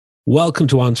Welcome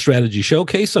to On Strategy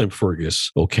Showcase. I'm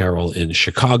Fergus O'Carroll in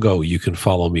Chicago. You can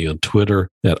follow me on Twitter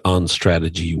at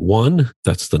OnStrategy1.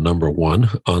 That's the number one,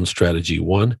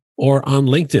 OnStrategy1, or on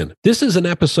LinkedIn. This is an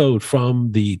episode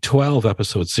from the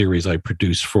 12-episode series I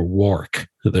produced for WARC.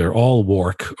 They're all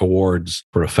WARC Awards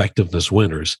for Effectiveness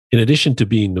winners. In addition to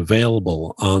being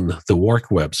available on the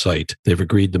WARC website, they've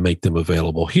agreed to make them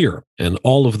available here. And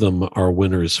all of them are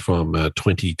winners from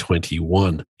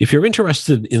 2021. If you're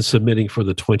interested in submitting for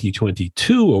the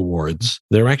 2022 awards,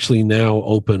 they're actually now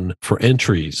open for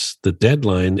entries. The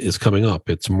deadline is coming up.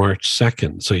 It's March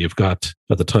 2nd. So you've got,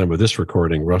 at the time of this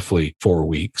recording, roughly 4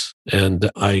 weeks. And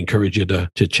I encourage you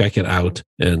to check it out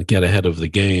and get ahead of the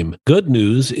game. Good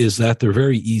news is that they're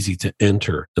very easy to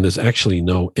enter, and there's actually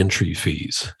no entry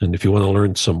fees. And if you want to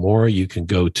learn some more, you can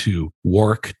go to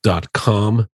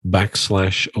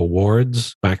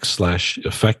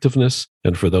warc.com/awards/effectiveness.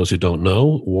 And for those who don't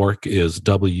know, WARC is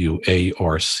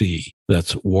WARC.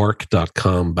 That's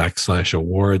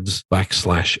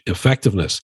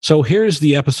warc.com/awards/effectiveness. So here's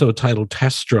the episode titled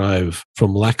Test Drive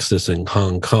from Lexus in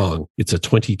Hong Kong. It's a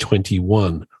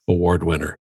 2021 award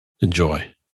winner.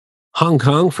 Enjoy. Hong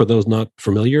Kong, for those not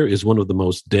familiar, is one of the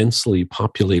most densely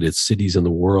populated cities in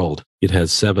the world. It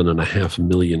has 7.5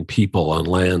 million people on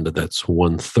land. That's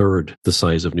 1/3 the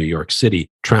size of New York City.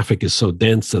 Traffic is so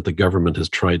dense that the government has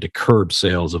tried to curb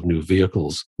sales of new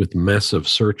vehicles with massive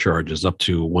surcharges up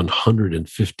to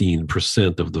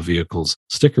 115% of the vehicle's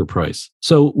sticker price.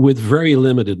 So with very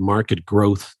limited market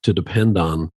growth to depend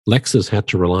on, Lexus had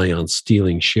to rely on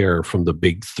stealing share from the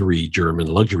big three German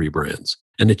luxury brands.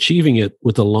 And achieving it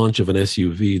with the launch of an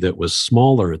SUV that was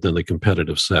smaller than the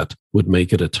competitive set would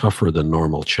make it a tougher than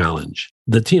normal challenge.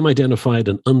 The team identified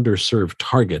an underserved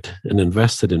target and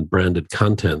invested in branded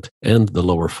content and the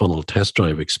lower funnel test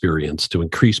drive experience to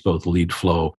increase both lead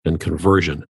flow and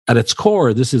conversion. At its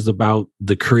core, this is about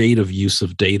the creative use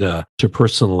of data to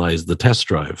personalize the test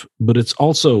drive, but it's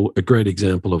also a great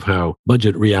example of how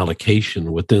budget reallocation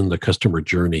within the customer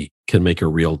journey can make a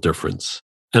real difference.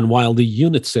 And while the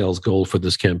unit sales goal for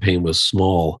this campaign was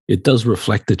small, it does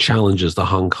reflect the challenges the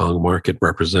Hong Kong market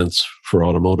represents for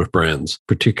automotive brands,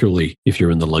 particularly if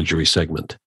you're in the luxury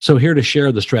segment. So here to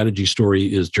share the strategy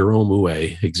story is Jerome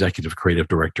Uwe, Executive Creative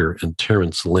Director, and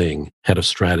Terence Ling, Head of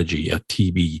Strategy at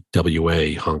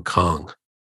TBWA Hong Kong.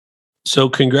 So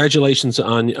congratulations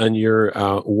on your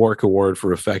WARC Award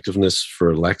for Effectiveness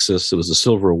for Lexus. It was a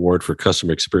Silver Award for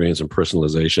Customer Experience and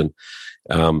Personalization.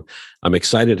 I'm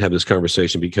excited to have this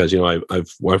conversation because,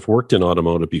 I've worked in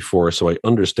automotive before, so I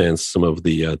understand some of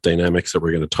the dynamics that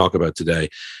we're going to talk about today.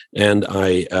 And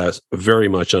I very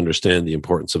much understand the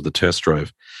importance of the test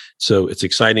drive. So it's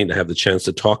exciting to have the chance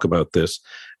to talk about this.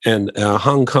 And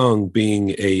Hong Kong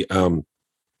being a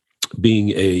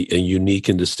unique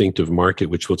and distinctive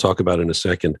market, which we'll talk about in a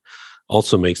second,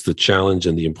 also makes the challenge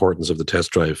and the importance of the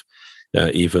test drive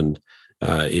even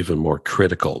more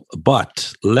critical.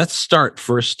 But let's start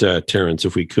first, Terence,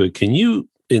 if we could. Can you,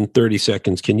 in 30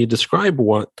 seconds, can you describe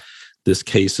what this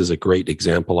case is a great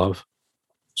example of?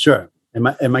 Sure. Am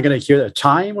I going to hear a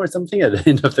chime or something at the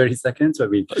end of 30 seconds?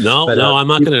 I'm not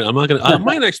going to. I might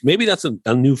actually. Maybe that's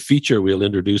a new feature we'll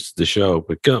introduce to the show,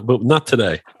 but not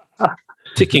today.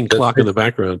 Ticking clock in the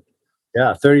background.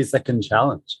 Yeah, 30-second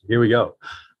challenge. Here we go.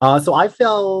 So I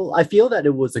feel that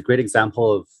it was a great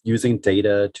example of using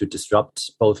data to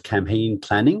disrupt both campaign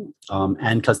planning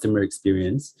and customer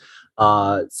experience.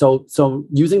 So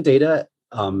using data,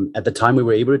 at the time we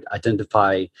were able to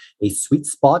identify a sweet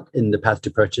spot in the path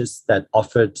to purchase that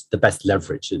offered the best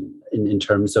leverage in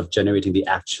terms of generating the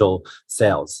actual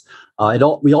sales.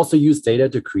 We also used data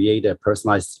to create a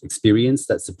personalized experience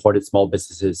that supported small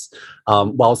businesses,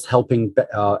 whilst helping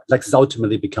Lexus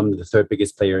ultimately become the third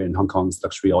biggest player in Hong Kong's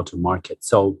luxury auto market.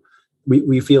 So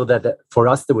we feel that for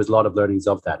us, there was a lot of learnings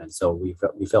of that. And so we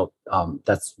felt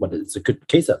that's what it's a good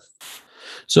case of.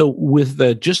 So with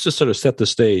just to sort of set the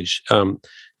stage,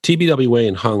 TBWA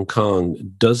in Hong Kong,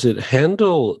 does it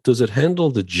handle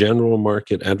the general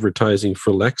market advertising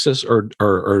for Lexus, or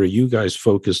are you guys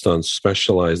focused on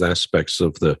specialized aspects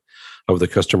of the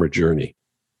customer journey?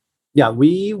 Yeah,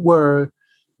 we were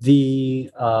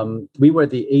the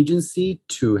agency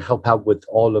to help out with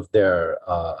all of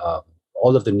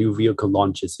the new vehicle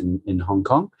launches in Hong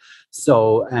Kong.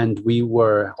 So, and we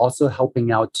were also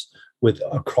helping out with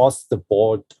across the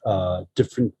board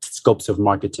different scopes of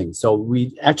marketing. So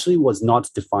we actually was not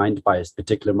defined by a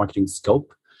particular marketing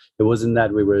scope. It wasn't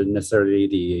that we were necessarily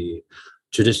the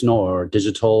traditional or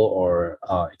digital or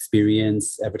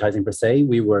experience advertising per se.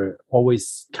 We were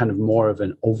always kind of more of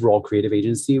an overall creative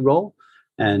agency role.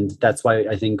 And that's why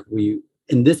I think we,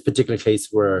 in this particular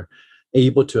case, were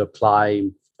able to apply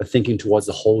thinking towards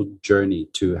the whole journey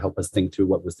to help us think through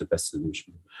what was the best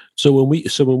solution. So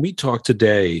when we talk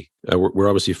today, we're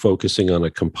obviously focusing on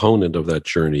a component of that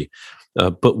journey.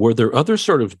 But were there other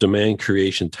sort of demand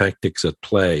creation tactics at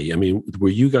play? I mean, were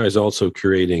you guys also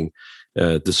creating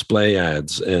display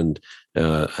ads and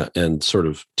sort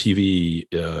of TV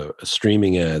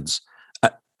streaming ads,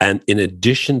 and in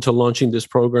addition to launching this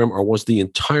program, or was the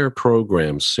entire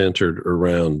program centered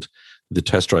around the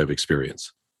test drive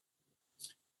experience?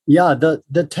 Yeah,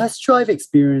 the test drive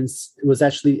experience was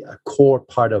actually a core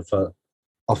part of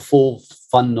a full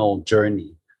funnel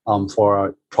journey for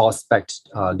our prospect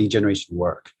lead generation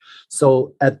work.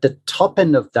 So at the top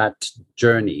end of that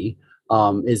journey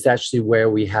is actually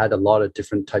where we had a lot of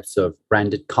different types of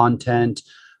branded content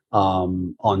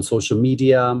on social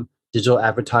media, digital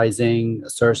advertising,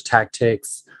 search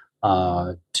tactics,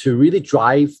 to really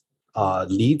drive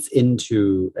leads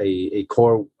into a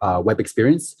core web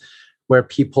experience where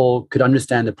people could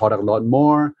understand the product a lot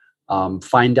more,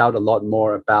 find out a lot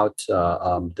more about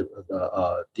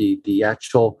the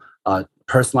actual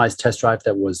personalized test drive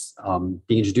that was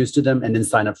being introduced to them, and then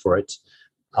sign up for it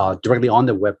directly on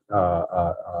the web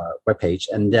page.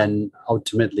 And then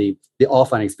ultimately, the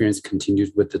offline experience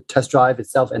continued with the test drive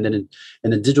itself, and then in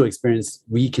the digital experience,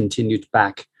 we continued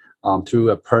back through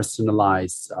a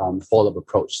personalized follow-up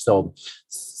approach. So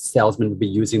salesmen would be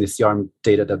using the CRM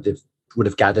data that they would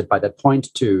have gathered by that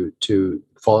point to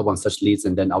follow up on such leads,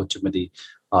 and then ultimately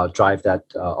drive that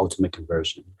ultimate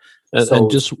conversion.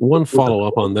 And just one follow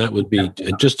up on that would be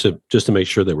just to make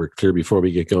sure that we're clear before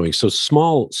we get going. So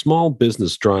small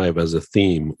business drive as a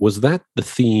theme, was that the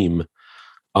theme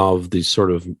of the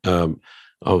sort of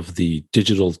the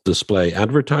digital display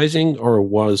advertising, or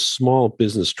was small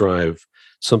business drive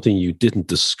something you didn't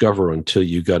discover until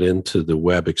you got into the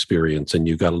web experience and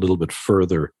you got a little bit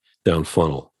further down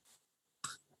funnel?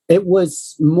 It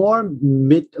was more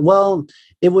it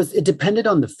depended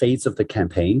on the phase of the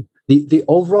campaign. The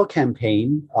overall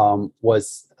campaign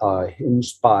was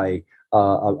hinged by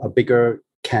a bigger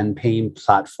campaign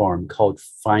platform called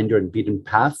Finder and Beaten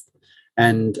Path,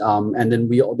 and then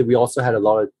we also had a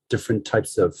lot of different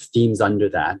types of themes under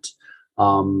that.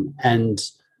 And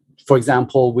for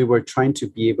example, we were trying to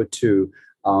be able to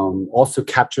also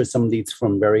capture some leads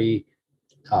from very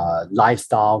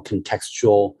lifestyle,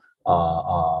 contextual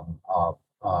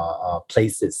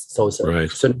places. So right.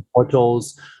 Certain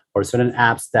portals or certain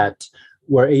apps that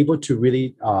were able to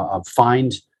really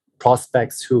find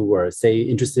prospects who were, say,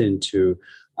 interested into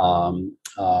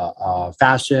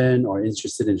fashion, or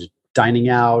interested in dining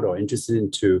out, or interested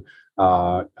into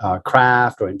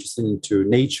craft, or interested into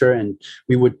nature, and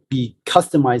we would be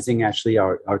customizing actually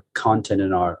our content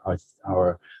and our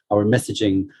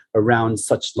messaging around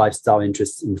such lifestyle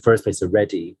interests in the first place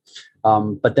already.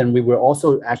 But then we were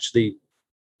also actually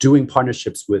doing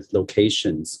partnerships with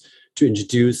locations to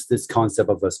introduce this concept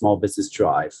of a small business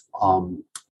drive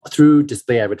through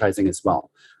display advertising as well,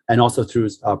 and also through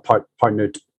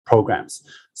partnered programs.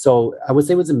 So I would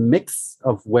say it was a mix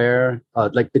of where, a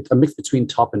mix between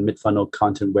top and mid funnel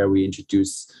content, where we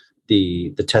introduce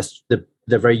the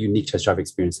very unique test drive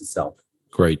experience itself.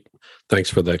 Great, thanks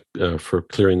for that, for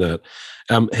clearing that.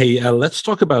 Hey, let's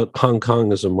talk about Hong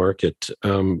Kong as a market.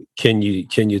 Can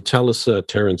you tell us,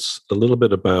 Terence, a little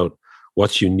bit about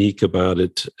what's unique about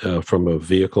it from a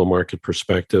vehicle market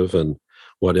perspective, and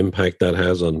what impact that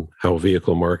has on how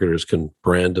vehicle marketers can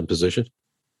brand and position?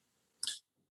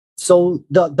 So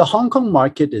the Hong Kong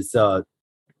market is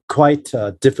quite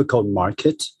a difficult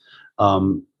market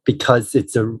because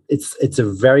it's a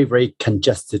very, very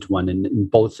congested one in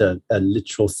both a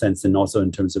literal sense and also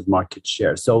in terms of market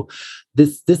share. So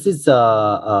this is it's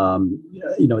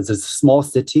a small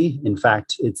city. In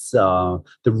fact, it's the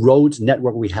road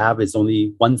network we have is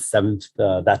only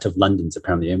 1/7 that of London's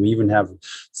apparently, and we even have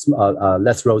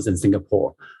less roads than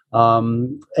Singapore.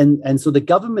 And so the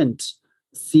government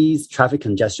sees traffic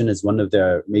congestion as one of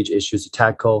their major issues to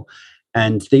tackle.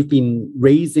 And they've been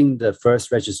raising the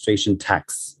first registration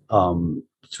tax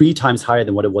 3 times higher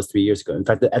than what it was 3 years ago. In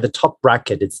fact, at the top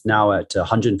bracket, it's now at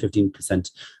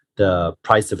 115% the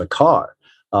price of a car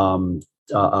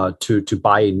to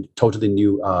buy a totally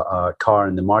new car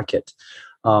in the market.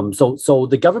 So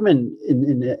the government,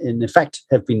 in effect,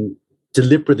 have been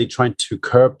deliberately trying to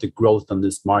curb the growth on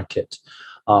this market.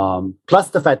 Plus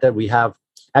the fact that we have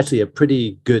actually a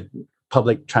pretty good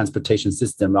public transportation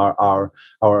system. Our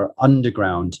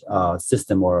underground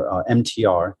system, or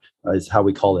MTR is how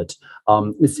we call it.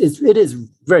 It is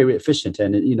very, very efficient,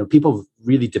 and people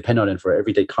really depend on it for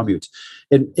everyday commute.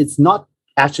 It's not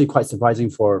actually quite surprising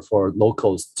for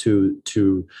locals to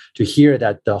hear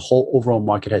that the whole overall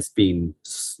market has been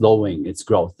slowing its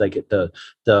growth. Like the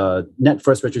net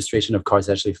first registration of cars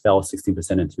actually fell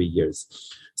 16% in 3 years.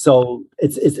 So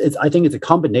it's I think it's a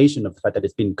combination of the fact that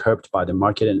it's been curbed by the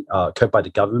market and curbed by the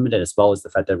government, and as well as the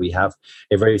fact that we have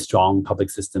a very strong public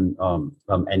system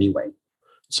anyway.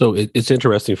 So it's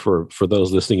interesting for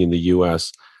those listening in the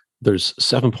U.S. There's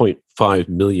 7.5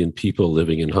 million people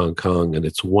living in Hong Kong, and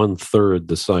it's 1/3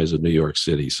 the size of New York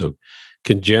City. So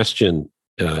congestion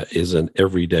is an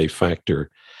everyday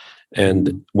factor.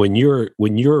 And when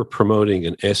you're promoting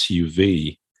an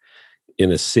SUV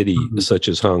in a city such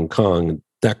as Hong Kong,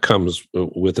 that comes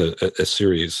with a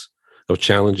series of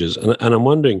challenges. And I'm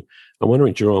wondering,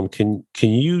 Jerome, can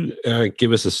you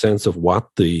give us a sense of what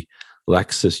the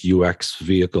Lexus UX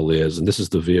vehicle is? And this is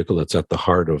the vehicle that's at the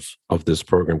heart of this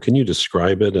program. Can you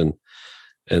describe it and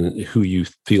who you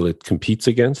feel it competes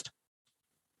against?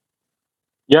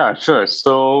 Yeah, sure.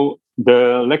 So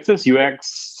the Lexus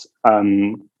UX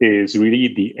is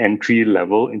really the entry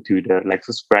level into the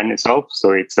Lexus brand itself.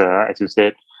 So it's, as you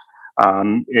said,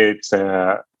 it's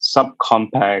a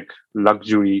subcompact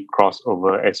luxury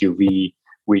crossover SUV,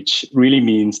 which really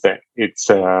means that it's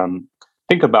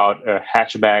think about a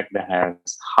hatchback that has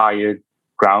higher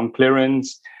ground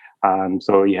clearance.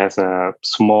 So it has a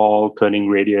small turning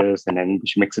radius, and then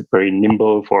which makes it very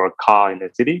nimble for a car in the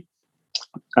city.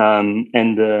 And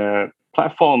the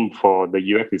platform for the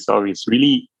UX itself is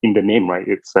really in the name, right?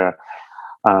 It's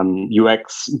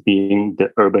UX being the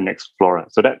urban explorer.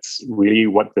 So that's really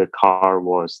what the car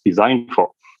was designed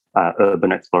for,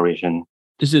 urban exploration.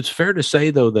 Is it fair to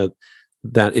say, though, that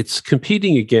it's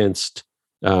competing against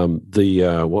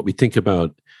the what we think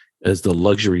about as the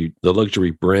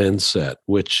luxury brand set,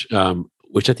 which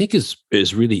I think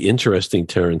is really interesting,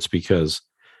 Terence, because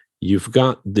you've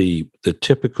got the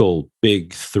typical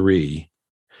big three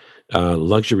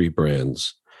luxury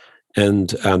brands, and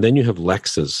then you have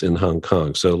Lexus in Hong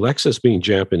Kong. So Lexus being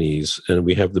Japanese, and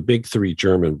we have the big three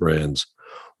German brands.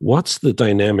 What's the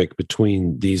dynamic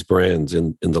between these brands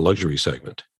in the luxury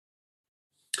segment?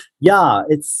 Yeah,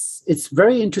 it's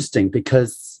very interesting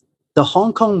because the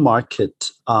Hong Kong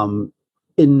market,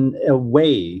 in a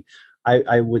way,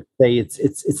 I would say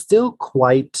it's still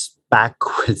quite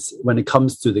backwards when it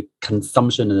comes to the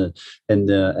consumption and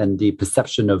the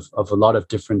perception of a lot of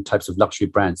different types of luxury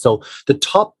brands. So the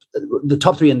top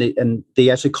three, and they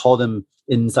actually call them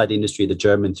inside the industry the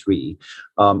German three,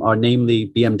 are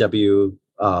namely BMW,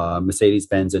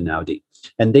 Mercedes-Benz, and Audi,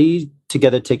 and they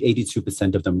together take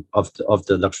 82% of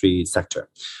the luxury sector.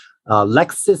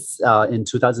 Lexus in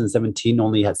 2017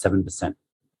 only had 7%.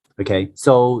 Okay,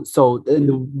 so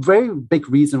the very big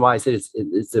reason why I said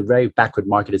it's a very backward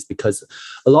market is because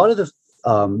a lot of the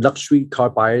luxury car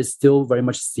buyers still very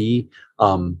much see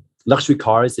luxury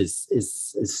cars is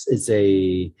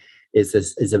a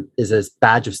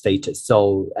badge of status.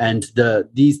 So, and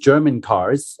these German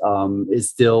cars is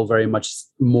still very much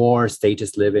more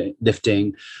status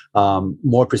lifting,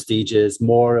 more prestigious,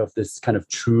 more of this kind of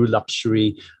true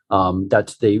luxury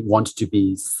that they want to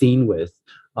be seen with.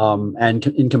 And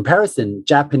in comparison,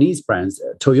 Japanese brands,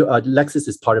 Lexus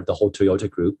is part of the whole Toyota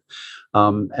group,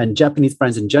 and Japanese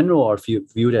brands in general are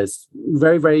viewed as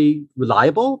very, very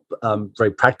reliable,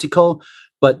 very practical,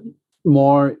 but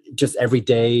more just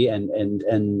everyday and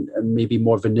maybe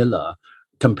more vanilla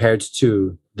compared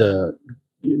to the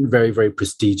very, very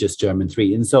prestigious German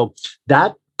three. And so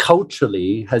that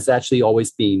culturally has actually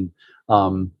always been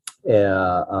a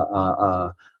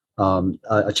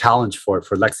challenge for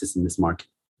Lexus in this market.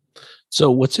 So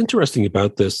what's interesting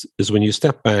about this is when you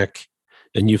step back,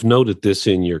 and you've noted this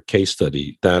in your case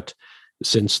study, that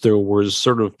since there was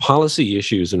sort of policy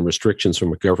issues and restrictions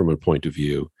from a government point of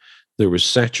view, there was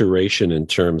saturation in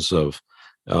terms of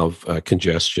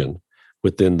congestion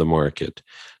within the market.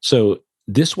 So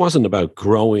this wasn't about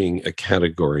growing a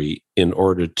category in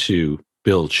order to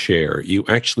build share. You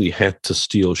actually had to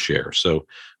steal share. So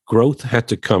growth had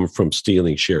to come from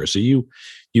stealing share. So you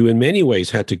in many ways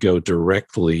had to go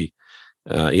directly,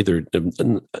 either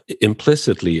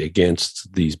implicitly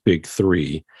against these big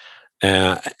three.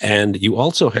 And you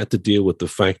also had to deal with the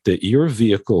fact that your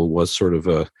vehicle was sort of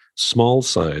a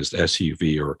small-sized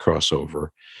SUV or a crossover,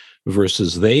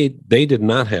 versus they did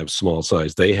not have small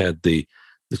size. They had the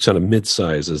kind of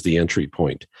mid-size as the entry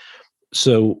point.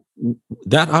 So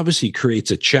that obviously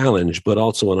creates a challenge, but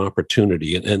also an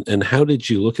opportunity. And how did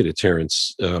you look at it,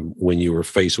 Terence, when you were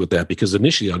faced with that? Because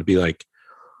initially I'd be like,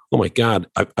 oh my God,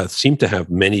 I seem to have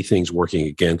many things working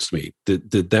against me.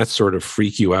 Did that sort of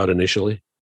freak you out initially?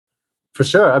 For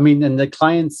sure. I mean, and the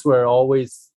clients were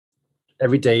always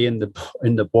every day in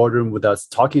the boardroom with us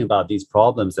talking about these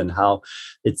problems and how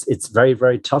it's very,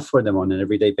 very tough for them on an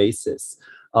everyday basis.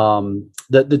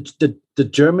 The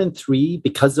German three,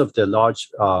 because of the large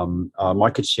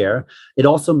market share, it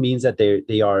also means that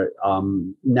they are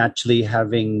naturally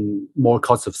having more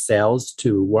cost of sales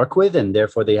to work with, and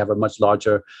therefore they have a much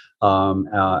larger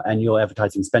annual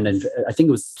advertising spend. And I think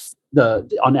it was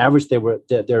on average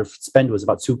their spend was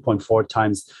about 2.4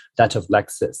 times that of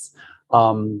Lexus.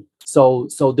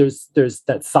 So there's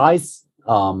that size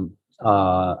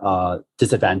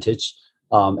disadvantage.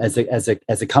 As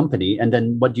a company, and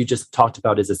then what you just talked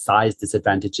about is a size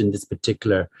disadvantage in this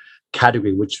particular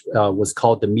category, which was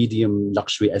called the medium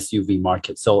luxury SUV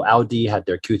market. So Audi had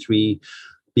their Q3,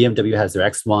 BMW has their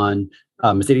X1,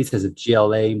 Mercedes has a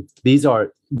GLA. These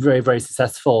are very, very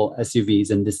successful SUVs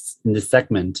in this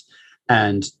segment,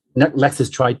 and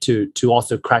Lexus tried to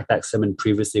also crack that segment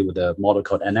previously with a model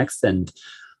called NX, and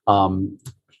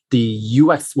the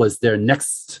UX was their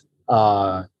next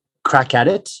crack at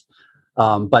it.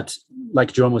 But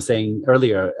like Jerome was saying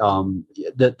earlier,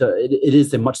 it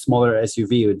is a much smaller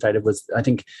SUV. In fact, it was, I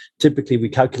think, typically we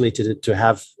calculated it to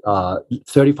have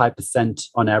 35%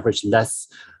 on average less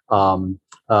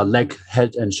leg,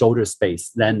 head, and shoulder space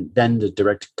than the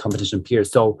direct competition peers.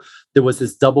 So there was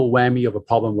this double whammy of a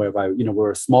problem whereby,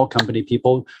 we're a small company,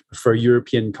 people prefer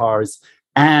European cars.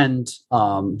 And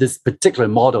this particular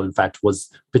model, in fact, was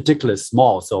particularly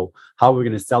small. So how are we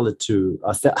going to sell it to?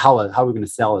 How are we going to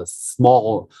sell a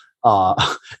small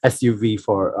SUV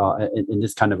for in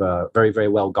this kind of a very, very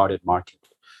well guarded market?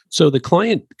 So the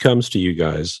client comes to you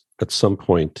guys at some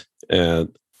point.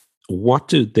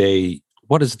 What is the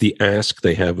ask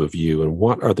they have of you, and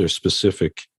what are their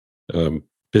specific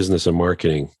business and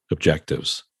marketing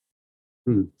objectives?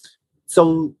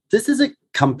 So this is a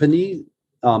company.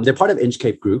 They're part of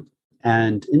Inchcape Group,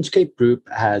 and Inchcape Group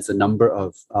has a number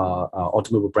of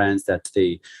automobile brands that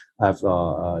they have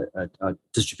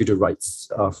distributor rights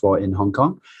for in Hong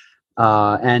Kong,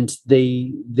 and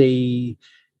they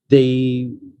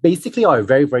basically are a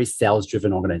very, very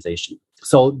sales-driven organization.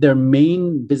 So their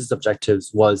main business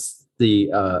objectives was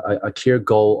a clear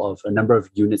goal of a number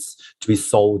of units to be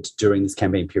sold during this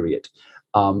campaign period.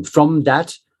 From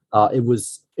that,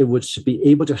 it would be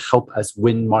able to help us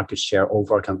win market share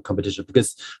over our competition,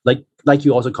 because like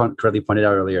you also correctly pointed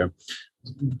out earlier,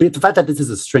 the fact that this is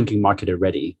a shrinking market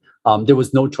already, there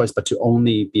was no choice but to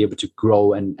only be able to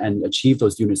grow and achieve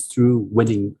those units through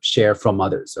winning share from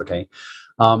others. Okay,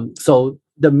 so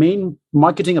the main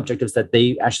marketing objectives that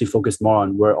they actually focused more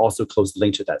on were also closely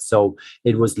linked to that. So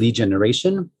it was lead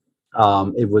generation,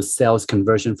 it was sales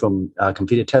conversion from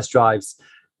completed test drives,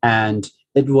 and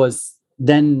it was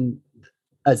then,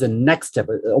 as a next step,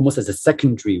 almost as a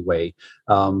secondary way,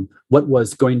 what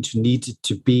was going to need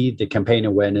to be the campaign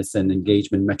awareness and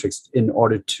engagement metrics in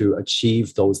order to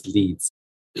achieve those leads.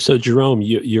 So, Jerome,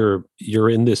 you're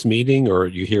in this meeting, or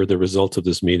you hear the results of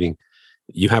this meeting.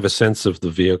 You have a sense of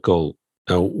the vehicle.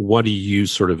 What are you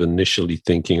sort of initially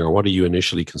thinking, or what are you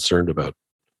initially concerned about?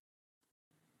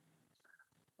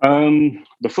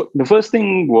 The first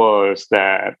thing was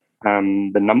that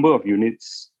the number of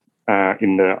units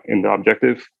in the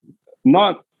objective,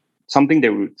 not something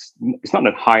it's not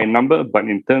a high number, but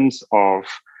in terms of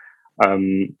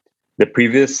the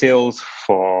previous sales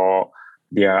for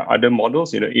their other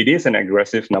models, it is an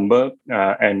aggressive number,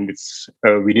 and it's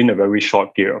within a very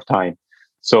short period of time.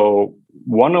 So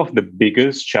one of the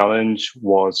biggest challenge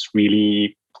was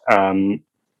really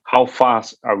how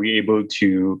fast are we able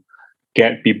to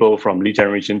get people from lead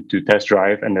generation to test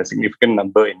drive, and a significant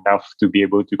number enough to be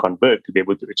able to convert, to be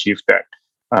able to achieve that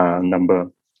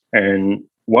number. And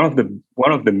one of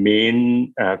the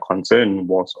main concern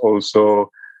was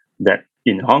also that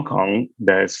in Hong Kong,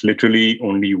 there's literally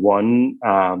only one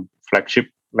flagship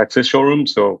Lexus showroom.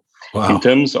 So wow. In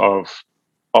terms of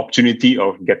opportunity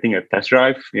of getting a test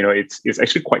drive, it's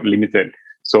actually quite limited.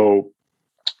 So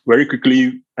very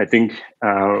quickly, I think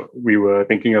we were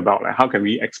thinking about how can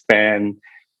we expand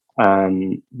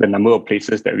the number of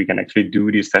places that we can actually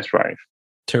do this test drive.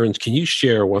 Terence, can you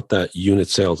share what that unit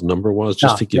sales number was,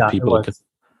 just to give people?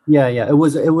 Yeah. It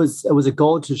was a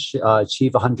goal to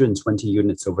achieve 120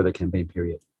 units over the campaign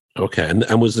period. Okay,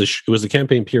 and was the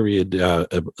campaign period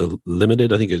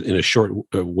limited? I think in a short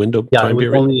window. Yeah, time it was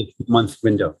period? only a month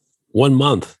window. 1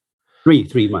 month. 3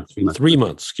 months. 3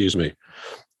 months. Excuse me.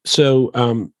 So,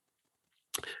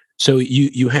 so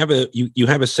you have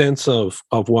a sense of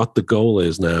what the goal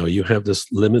is now. You have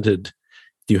this limited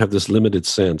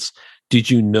sense. Did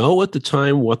you know at the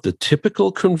time what the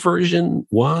typical conversion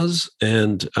was?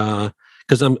 And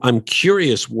because I'm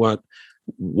curious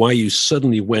why you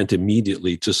suddenly went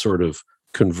immediately to sort of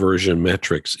conversion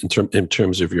metrics in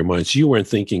terms of your minds? You weren't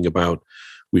thinking about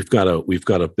we've got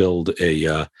to build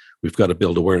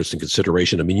awareness and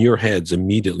consideration. I mean, your heads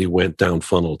immediately went down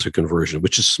funnel to conversion,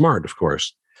 which is smart, of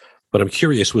course. But I'm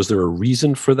curious, was there a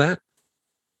reason for that?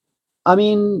 I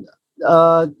mean,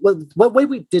 what way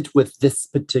we did with this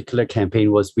particular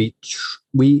campaign was we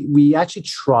actually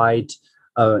tried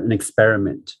an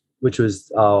experiment, which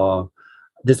was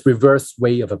this reverse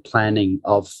way of a planning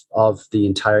of the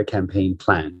entire campaign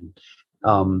plan,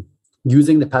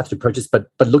 using the path to purchase, but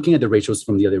looking at the ratios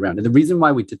from the other way around. And the reason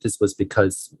why we did this was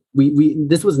because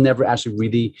this was never actually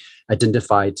really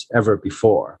identified ever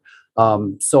before.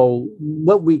 So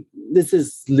this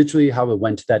is literally how it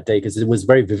went that day, because it was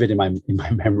very vivid in my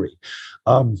memory.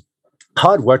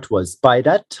 How it worked was, by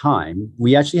that time,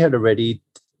 we actually had already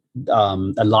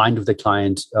aligned with the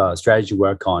client strategy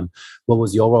work on what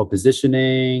was the overall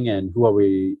positioning and who are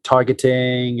we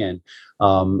targeting, and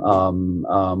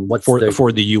what's for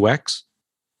the UX?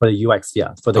 For the UX,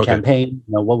 yeah, for the campaign,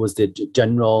 what was the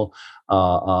general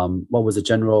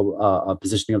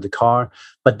positioning of the car.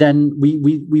 But then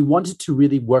we wanted to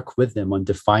really work with them on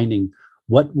defining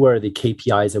what were the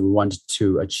KPIs that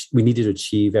we needed to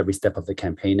achieve every step of the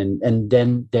campaign, and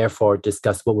then therefore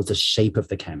discuss what was the shape of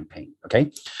the campaign.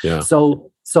 Okay. Yeah.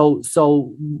 So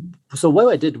what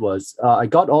I did was I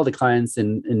got all the clients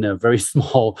in a very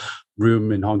small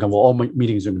room in Hong Kong. Well, all my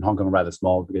meetings room in Hong Kong are rather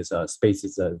small, because space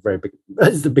is very big.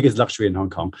 It's the biggest luxury in Hong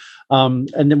Kong. And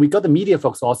then we got the media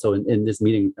folks also in this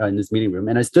meeting room.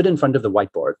 And I stood in front of the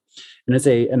whiteboard, and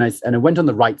I went on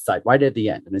the right side, right at the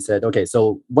end, and I said, okay,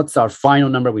 so what's our final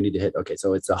number we need to hit? Okay,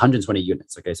 so it's 120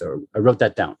 units. Okay, so I wrote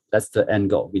that down. That's the end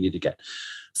goal we need to get.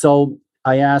 So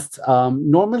I asked,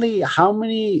 normally, how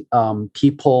many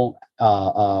people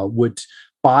would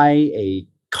buy a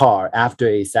car after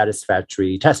a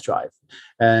satisfactory test drive?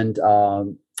 And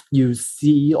you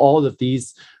see all of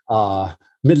these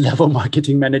mid-level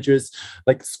marketing managers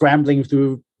like scrambling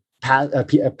through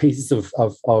pieces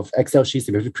of Excel sheets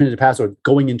that have printed a password,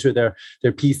 going into their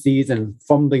PCs and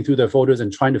fumbling through their folders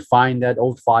and trying to find that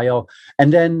old file.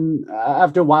 And then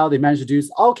after a while, they manage to do,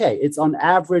 okay, it's on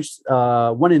average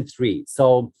 1 in 3.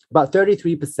 So about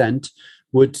 33%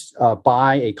 would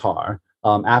buy a car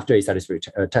after a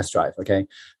satisfactory test drive. Okay,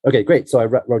 great. So I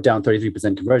wrote down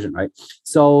 33% conversion, right?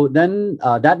 So then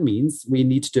that means we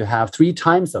need to have 3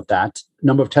 times of that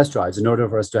number of test drives in order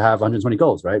for us to have 120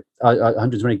 goals, right?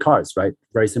 120 cars, right?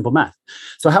 Very simple math.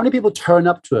 So how many people turn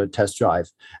up to a test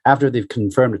drive after they've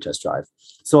confirmed a test drive?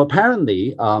 So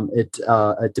apparently, it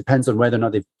depends on whether or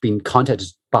not they've been contacted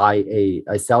by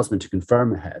a salesman to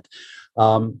confirm ahead.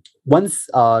 Once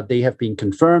they have been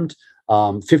confirmed,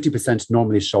 50%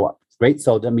 normally show up. Great.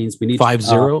 So that means we need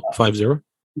 50%.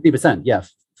 50%. Yeah.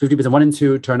 50%, 1 in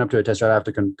 2 turn up to a test drive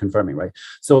after confirming, right?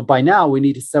 So by now we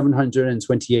need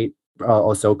 728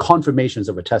 or so confirmations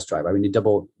of a test drive, right? We need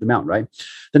double the amount, right?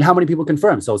 Then how many people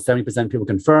confirm? So 70% people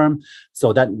confirm.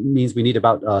 So that means we need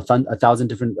about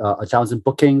 1,000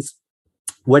 bookings.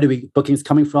 Where do bookings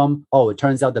coming from? Oh, it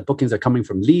turns out that bookings are coming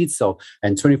from leads. So,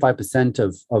 and 25%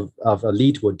 of a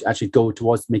lead would actually go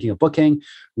towards making a booking.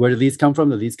 Where do leads come from?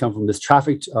 The leads come from this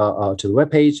traffic to the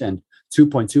webpage, and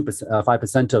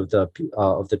 2.25%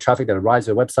 of the traffic that arrives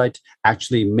at the website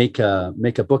actually make a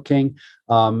booking,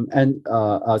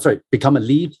 become a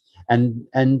lead,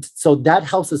 and so that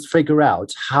helps us figure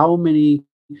out how many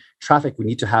traffic we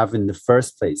need to have in the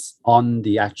first place on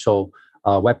the actual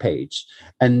web page,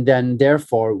 and then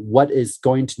therefore what is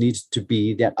going to need to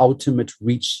be that ultimate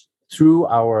reach through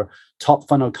our top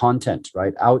funnel content,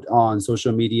 right, out on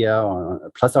social media,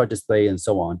 or plus our display and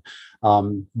so on.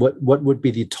 What would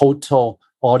be the total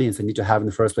audience I need to have in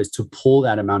the first place to pull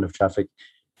that amount of traffic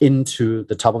into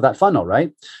the top of that funnel,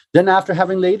 right? Then after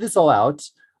having laid this all out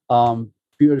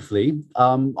beautifully,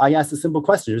 I asked a simple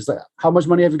question. It's like, how much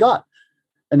money have you got?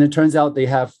 And it turns out they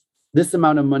have this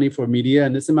amount of money for media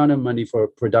and this amount of money for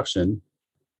production.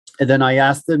 And then I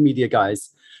asked the media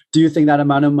guys, do you think that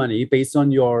amount of money, based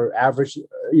on your average,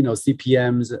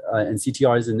 CPMs and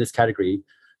CTRs in this category,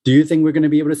 do you think we're going to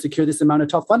be able to secure this amount of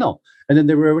top funnel? And then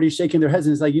they were already shaking their heads,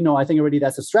 and it's like, I think already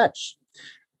that's a stretch.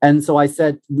 And so I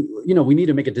said, we need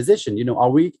to make a decision.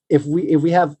 If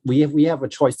we have a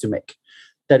choice to make,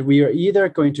 that we are either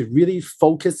going to really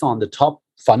focus on the top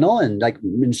funnel and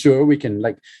ensure we can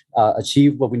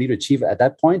achieve what we need to achieve at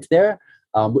that point there,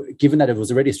 given that it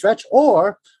was already a stretch,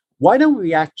 or why don't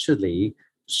we actually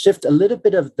shift a little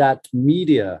bit of that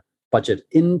media budget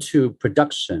into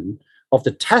production of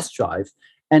the test drive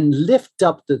and lift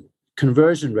up the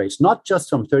conversion rates, not just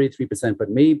from 33%, but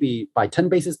maybe by 10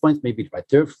 basis points, maybe by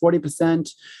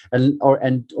 40%,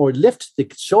 or lift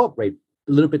the show-up rate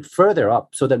a little bit further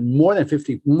up so that more than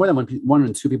one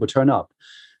and two people turn up,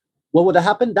 what would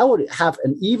happen? That would have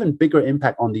an even bigger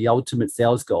impact on the ultimate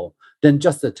sales goal than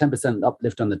just a 10%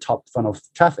 uplift on the top funnel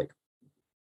traffic.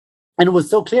 And it was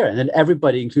so clear. And then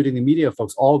everybody, including the media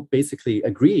folks, all basically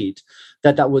agreed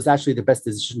that that was actually the best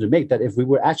decision to make, that if we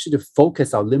were actually to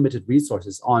focus our limited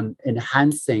resources on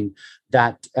enhancing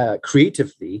that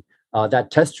creatively,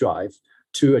 that test drive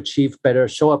to achieve better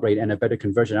show-up rate and a better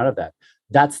conversion out of that,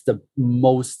 that's the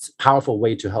most powerful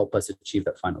way to help us achieve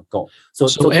that final goal.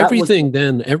 So everything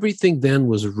then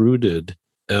was rooted,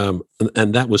 and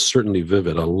that was certainly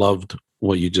vivid. I loved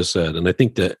what you just said. And I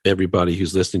think that everybody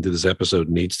who's listening to this episode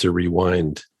needs to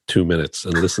rewind 2 minutes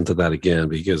and listen to that again,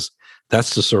 because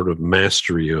that's the sort of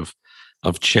mastery of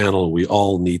channel we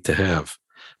all need to have.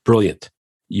 Brilliant.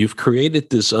 You've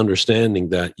created this understanding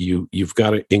that you've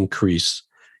got to increase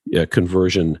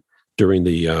conversion during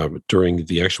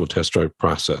the actual test drive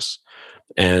process.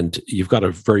 And you've got a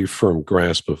very firm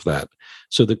grasp of that.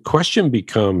 So the question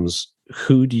becomes,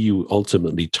 who do you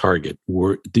ultimately target?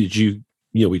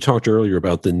 We talked earlier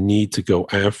about the need to go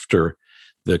after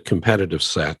the competitive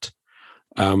set.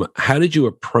 How did you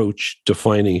approach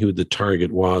defining who the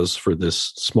target was for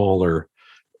this smaller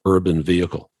urban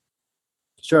vehicle?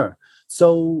 Sure.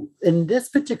 So in this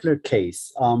particular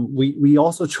case, we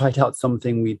also tried out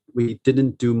something we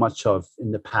didn't do much of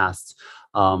in the past,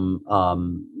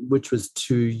 which was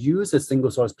to use a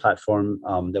single source platform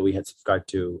that we had subscribed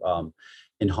to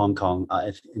in Hong Kong.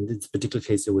 In this particular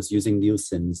case, it was using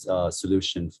Nielsen's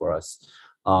solution for us.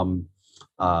 I'm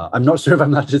not sure if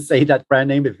I'm allowed to say that brand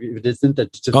name. If it isn't,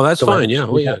 that's fine. Yeah,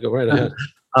 go right ahead.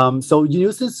 So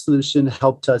Nielsen's solution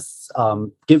helped us,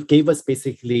 gave us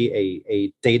basically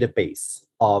a database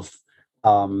of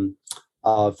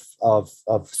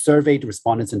surveyed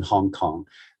respondents in Hong Kong,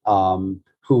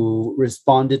 who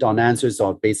responded on answers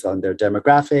based on their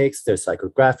demographics, their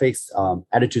psychographics,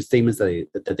 attitude statements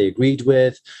that they agreed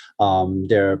with,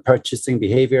 their purchasing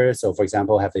behavior. So, for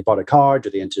example, have they bought a car? Do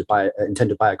they intend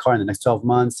to buy a car in the next 12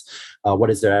 months? What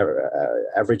is their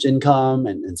average income?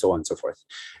 And so on and so forth.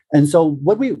 And so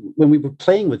when we were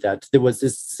playing with that, there was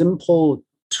this simple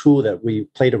tool that we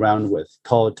played around with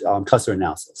called cluster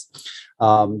analysis.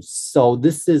 So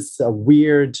this is a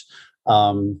weird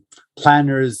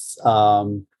planner's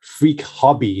freak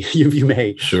hobby, if you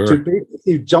may, sure, to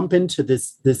basically jump into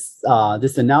this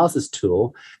analysis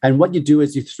tool. And what you do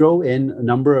is you throw in a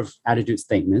number of attitude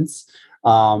statements,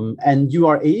 and you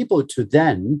are able to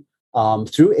then,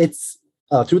 through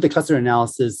the cluster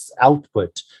analysis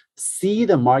output, see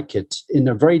the market in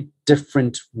a very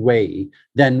different way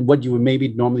than what you would maybe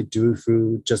normally do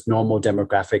through just normal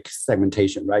demographic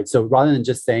segmentation, right? So rather than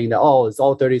just saying that, oh, it's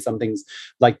all 30-somethings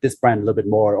like this brand a little bit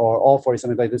more, or all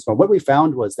 40-somethings like this one, what we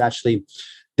found was actually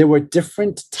there were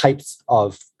different types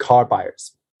of car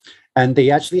buyers. And they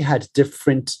actually had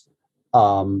different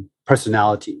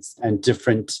personalities and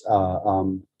different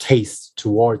tastes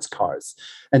towards cars.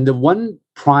 And the one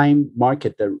prime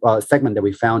market segment that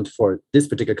we found for this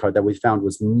particular car that we found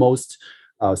was most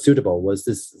suitable was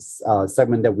this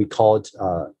segment that we called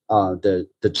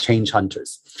the change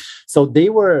hunters. So they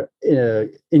were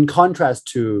in contrast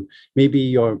to maybe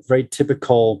your very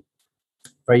typical,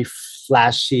 very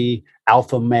flashy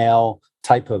alpha male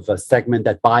type of a segment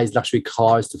that buys luxury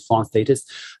cars to flaunt status.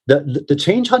 The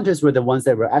change hunters were the ones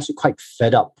that were actually quite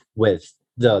fed up with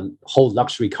the whole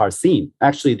luxury car scene.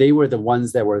 Actually, they were the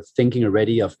ones that were thinking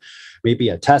already of maybe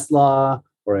a Tesla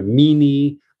or a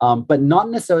Mini, but not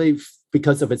necessarily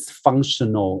because of its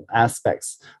functional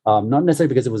aspects, not necessarily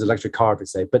because it was an electric car per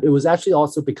se, but it was actually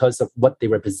also because of what they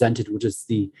represented, which is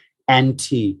the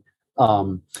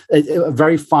a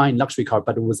very fine luxury car,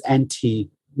 but it was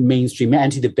anti-mainstream,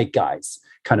 anti the big guys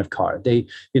kind of car. They,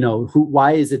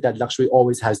 why is it that luxury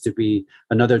always has to be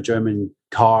another German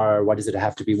car? Why does it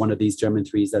have to be one of these German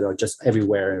threes that are just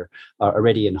everywhere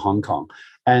already in Hong Kong?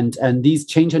 And these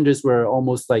change hunters were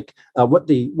almost like what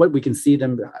we can see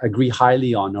them agree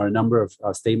highly on are a number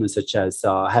of statements such as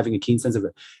having a keen sense of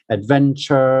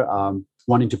adventure,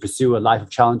 wanting to pursue a life of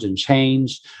challenge and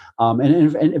change.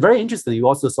 And very interestingly, you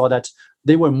also saw that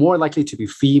they were more likely to be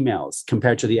females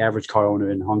compared to the average car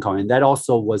owner in Hong Kong. And that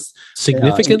also was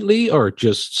significantly or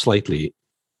just slightly?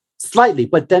 Slightly,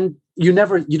 but then you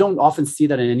don't often see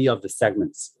that in any of the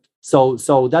segments.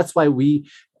 So that's why we,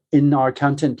 in our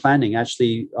content planning,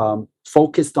 actually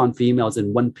focused on females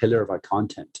in one pillar of our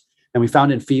content. And we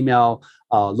found in female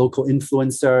local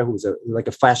influencer who's like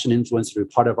a fashion influencer to be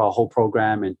part of our whole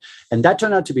program. And that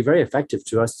turned out to be very effective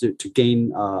to us to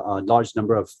gain a large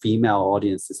number of female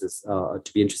audiences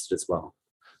to be interested as well.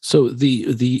 So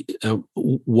the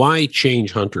why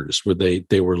change hunters? Were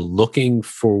they were looking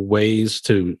for ways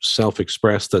to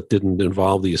self-express that didn't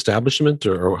involve the establishment,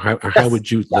 or how would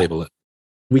you label it?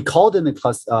 We called them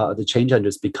the change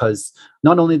hunters because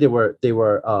not only they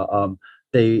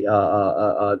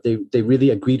really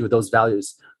agreed with those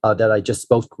values that I just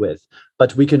spoke with,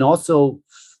 but we can also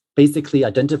basically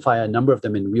identify a number of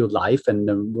them in real life. And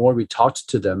the more we talked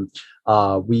to them,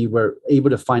 we were able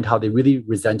to find how they really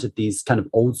resented these kind of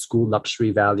old school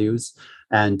luxury values,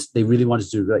 and they really wanted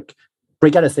to like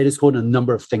break out of status quo in a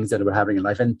number of things that were happening in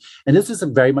life. And this is a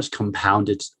very much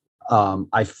compounded.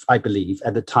 I believe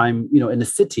at the time, in the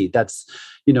city, that's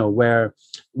where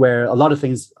a lot of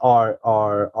things are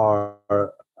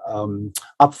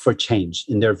up for change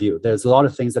in their view. There's a lot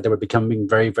of things that they were becoming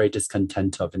very, very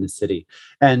discontent of in the city,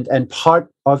 and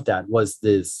part of that was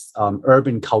this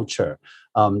urban culture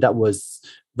that was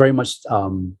very much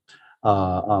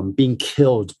being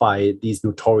killed by these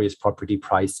notorious property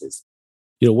prices.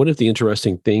 One of the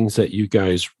interesting things that you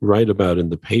guys write about in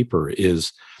the paper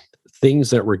is things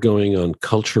that were going on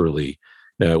culturally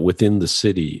within the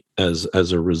city as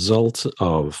a result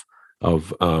of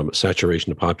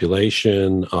saturation of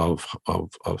population, of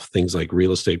things like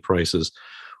real estate prices.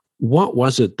 What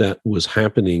was it that was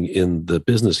happening in the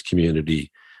business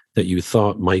community that you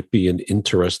thought might be an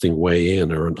interesting way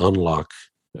in or an unlock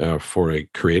for a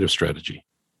creative strategy?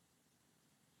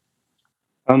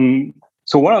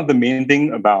 So one of the main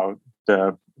thing about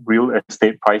the real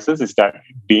estate prices is that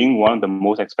being one of the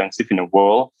most expensive in the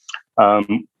world,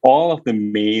 all of the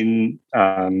main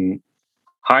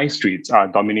high streets are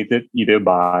dominated either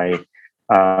by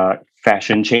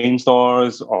fashion chain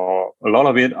stores, or a lot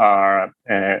of it are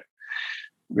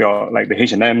like the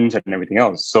H&Ms and everything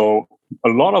else. So a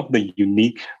lot of the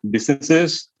unique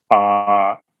businesses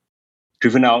are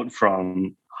driven out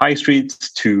from high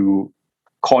streets to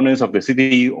corners of the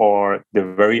city or the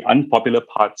very unpopular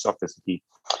parts of the city.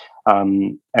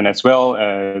 And as well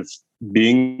as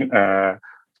being a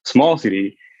small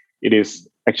city, it is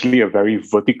actually a very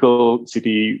vertical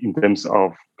city in terms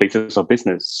of places of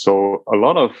business. So a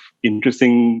lot of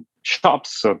interesting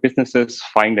shops or businesses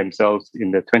find themselves in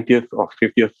the 20th or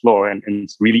 50th floor, and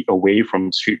it's really away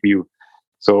from street view.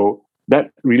 So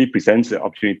that really presents the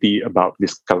opportunity about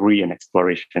discovery and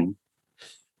exploration.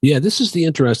 Yeah, this is the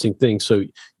interesting thing. So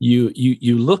you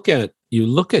look at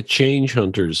change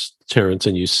hunters, Terence,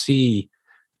 and you see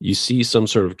some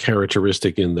sort of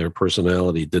characteristic in their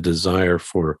personality, the desire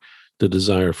for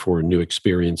new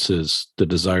experiences, the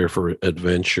desire for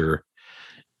adventure.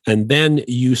 And then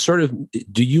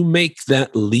do you make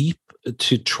that leap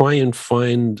to try and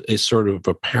find a sort of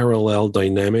a parallel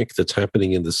dynamic that's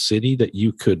happening in the city that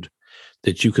you could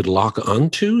lock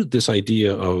onto? This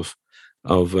idea of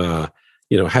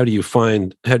how do you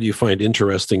find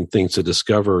interesting things to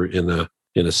discover in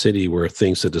a city where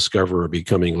things to discover are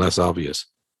becoming less obvious?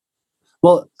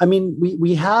 Well, I mean,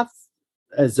 we have,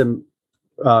 as I'm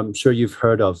sure you've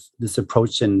heard of, this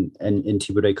approach in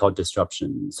Thibaudet called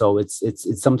disruption. So it's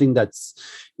something that's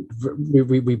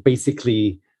we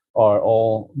basically are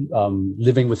all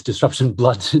living with disruption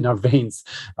blood in our veins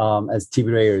as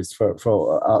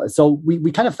Thibaudeters. So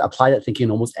we kind of apply that thinking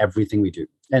in almost everything we do,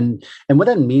 and what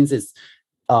that means is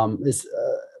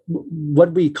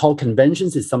what we call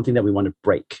conventions is something that we want to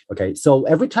break. Okay, so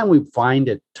every time we find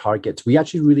a target, we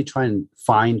actually really try and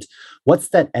find what's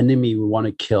that enemy we want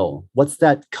to kill, what's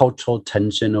that cultural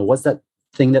tension, or what's that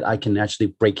thing that I can actually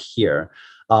break here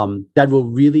that will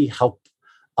really help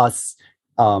us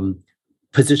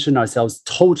position ourselves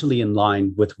totally in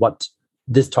line with what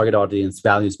this target audience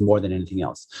values more than anything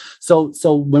else. So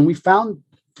when we found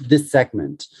this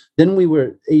segment, then we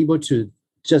were able to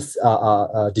just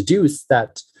deduce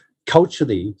that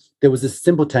culturally there was this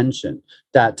simple tension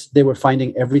that they were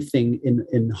finding everything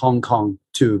in Hong Kong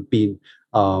to be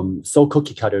so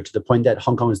cookie cutter, to the point that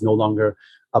Hong Kong is no longer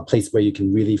a place where you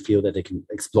can really feel that they can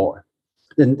explore,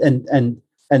 and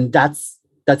that's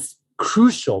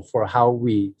crucial for how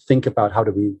we think about how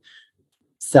do we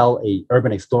sell a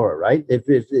urban explorer, right?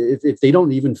 If they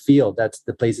don't even feel that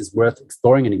the place is worth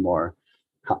exploring anymore,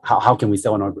 how can we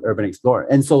sell an urban explorer?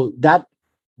 And so that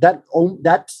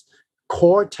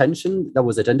core tension that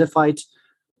was identified,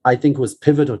 I think, was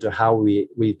pivotal to how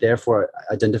we therefore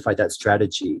identified that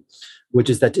strategy, which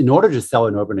is that in order to sell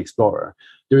an urban explorer,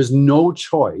 there is no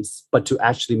choice but to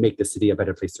actually make the city a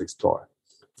better place to explore.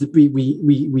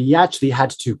 We actually had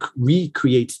to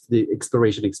recreate the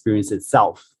exploration experience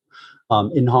itself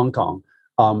in Hong Kong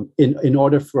in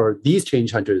order for these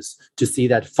change hunters to see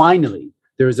that finally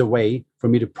there is a way for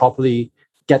me to properly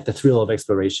get the thrill of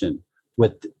exploration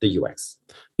with the UX.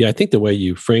 Yeah, I think the way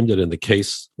you framed it in the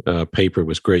case paper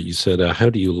was great. You said, how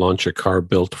do you launch a car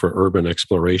built for urban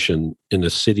exploration in a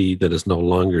city that is no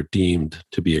longer deemed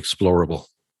to be explorable?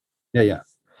 Yeah.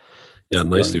 Yeah,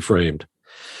 nicely framed.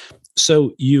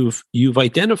 So you've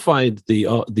identified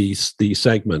the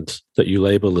segment that you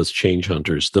label as change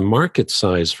hunters. The market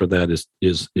size for that is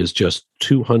just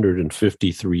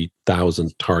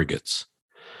 253,000 targets.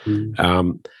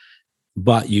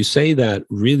 But you say that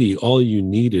really all you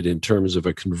needed in terms of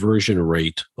a conversion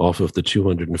rate off of the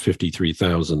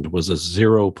 253,000 was a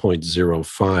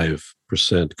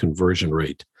 0.05% conversion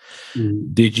rate.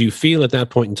 Did you feel at that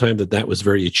point in time that was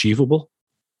very achievable?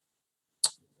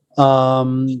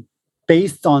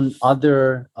 Based on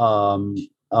other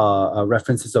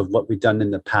references of what we've done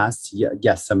in the past,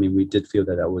 yes. I mean, we did feel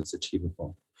that was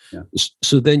achievable. Yeah.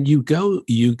 So then you go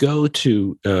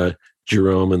to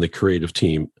Jerome and the creative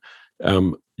team.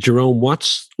 Jerome,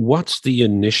 what's the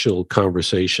initial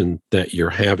conversation that you're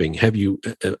having?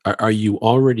 Are you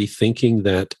already thinking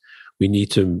that we need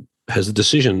to? Has a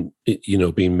decision,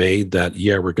 been made that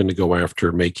we're going to go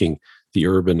after making the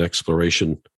urban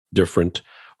exploration different,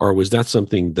 or was that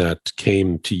something that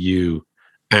came to you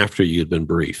after you had been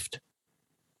briefed?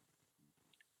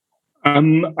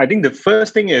 I think the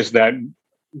first thing is that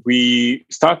we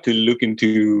start to look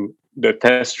into the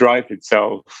test drive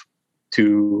itself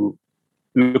to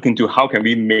look into how can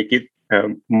we make it a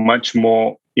much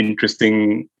more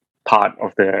interesting part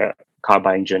of the car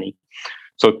buying journey.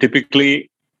 So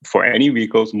typically for any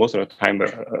vehicles, most of the time, a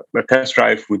test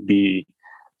drive would be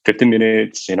 15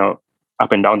 minutes, up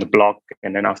and down the block.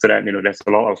 And then after that, there's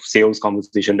a lot of sales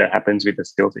conversation that happens with the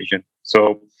sales agent.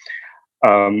 So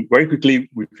very quickly,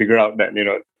 we figure out that,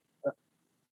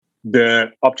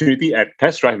 the opportunity at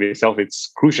test drive itself,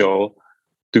 it's crucial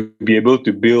to be able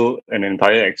to build an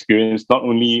entire experience, not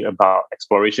only about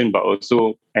exploration, but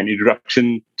also an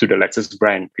introduction to the Lexus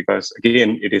brand. Because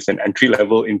again, it is an entry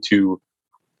level into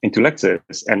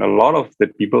Lexus. And a lot of the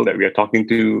people that we are talking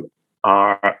to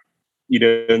are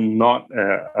either not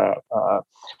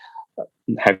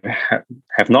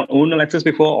have not owned a Lexus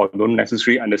before or don't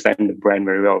necessarily understand the brand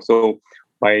very well. So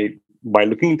by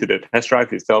looking into the test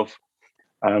drive itself,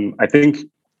 I think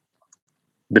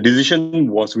the decision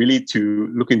was really to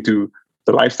look into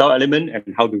the lifestyle element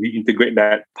and how do we integrate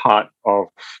that part of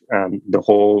the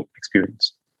whole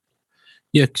experience.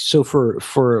 Yeah, so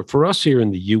for us here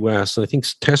in the U.S., I think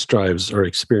test drives are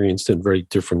experienced in very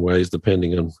different ways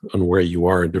depending on where you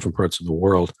are in different parts of the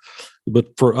world.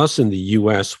 But for us in the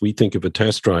U.S., we think of a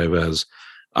test drive as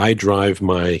I drive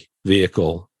my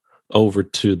vehicle over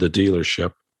to the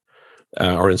dealership,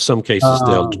 or in some cases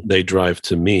they drive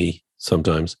to me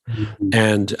sometimes,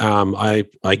 and I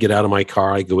get out of my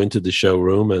car, I go into the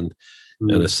showroom, and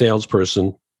a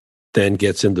salesperson then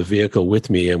gets in the vehicle with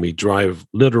me, and we drive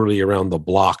literally around the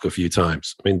block a few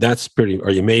times. I mean, that's pretty,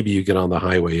 or maybe you get on the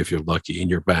highway if you're lucky and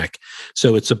you're back.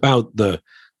 So it's about the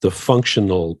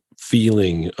functional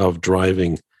feeling of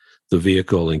driving the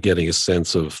vehicle and getting a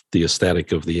sense of the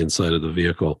aesthetic of the inside of the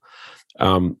vehicle.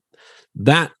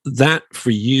 That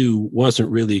for you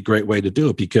wasn't really a great way to do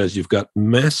it because you've got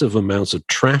massive amounts of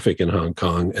traffic in Hong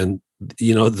Kong, and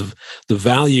the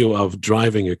value of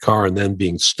driving a car and then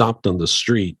being stopped on the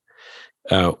street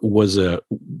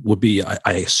would be,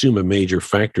 I assume, a major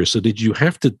factor. So did you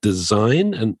have to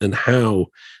design, and how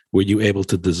were you able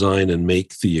to design and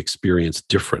make the experience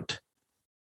different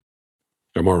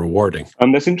or more rewarding?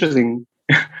 That's interesting.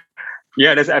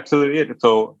 Yeah, that's absolutely it.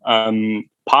 So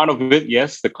part of it,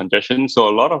 yes, the congestion. So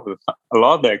a lot of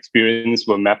the experience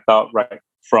were mapped out right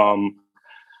from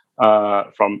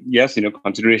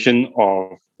consideration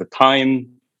of the time,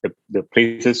 the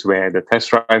places where the test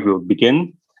drive will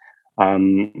begin.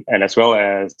 And as well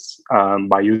as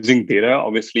by using data,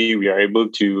 obviously, we are able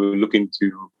to look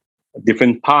into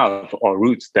different paths or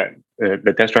routes that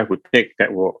the test drive would take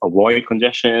that will avoid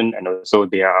congestion, and also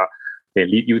they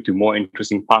lead you to more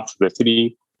interesting parts of the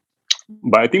city.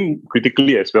 But I think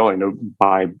critically as well,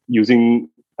 by using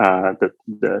the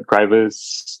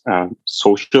driver's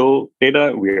social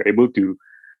data, we are able to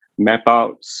map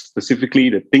out specifically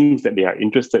the things that they are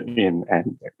interested in,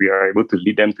 and we are able to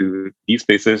lead them to these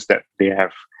places that they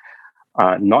have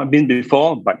not been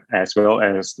before, but as well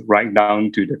as right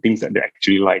down to the things that they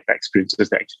actually like, the experiences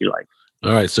they actually like.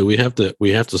 All right, so we have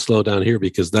to slow down here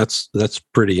because that's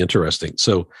pretty interesting.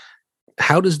 So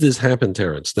how does this happen,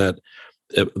 Terence? That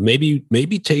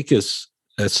maybe take us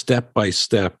a step by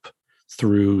step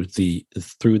through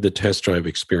the test drive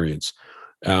experience.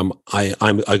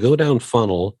 I go down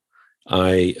funnel.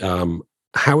 I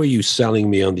how are you selling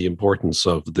me on the importance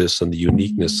of this and the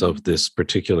uniqueness of this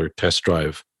particular test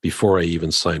drive before I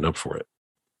even sign up for it?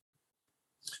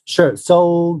 Sure.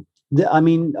 So,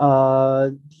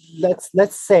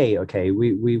 let's say, okay,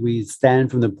 we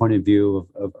stand from the point of view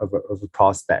of a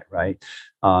prospect, right?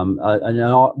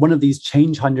 One of these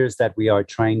change hunters that we are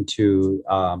trying to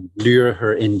lure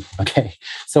her in. Okay,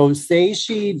 so say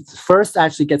she first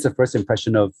actually gets a first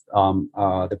impression of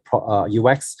the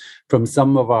UX from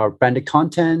some of our branded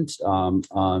content,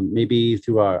 maybe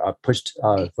through our pushed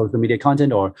social media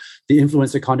content or the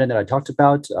influencer content that I talked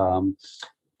about.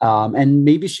 And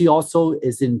maybe she also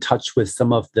is in touch with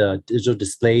some of the digital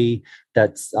display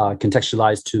that's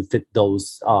contextualized to fit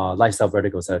those lifestyle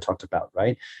verticals that I talked about,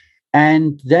 right?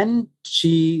 And then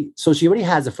she already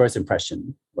has a first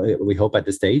impression, we hope at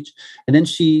this stage. And then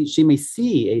she may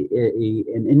see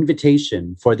an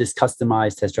invitation for this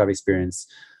customized test drive experience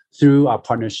through our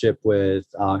partnership with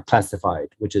Classified,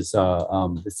 which is a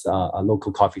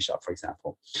local coffee shop, for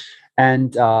example.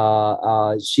 And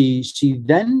she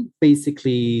then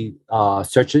basically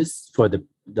searches for the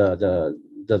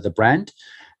brand,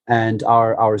 and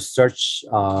our search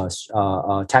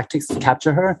tactics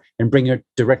capture her and bring her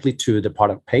directly to the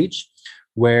product page,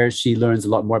 where she learns a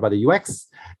lot more about the UX,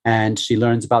 and she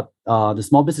learns about the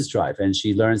small business drive, and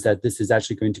she learns that this is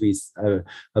actually going to be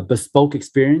a bespoke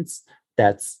experience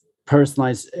that's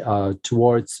personalized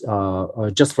towards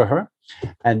just for her,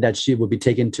 and that she will be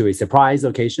taken to a surprise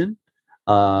location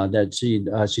that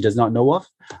she does not know of,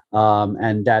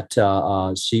 and that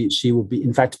she will be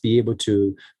in fact be able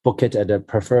to book it at a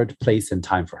preferred place and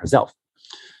time for herself.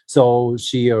 So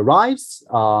she arrives.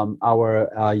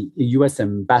 Our U.S.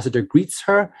 ambassador greets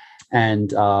her,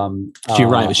 and she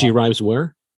arrives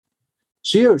where?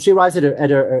 She arrives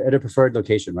at a preferred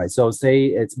location, right? So say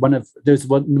it's there's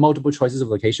multiple choices of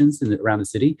locations around the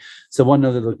city. So one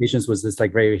of the locations was this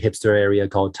like very hipster area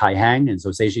called Tai Hang, and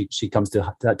so say she comes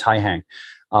to Tai Hang,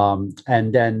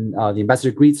 and then the ambassador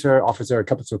greets her, offers her a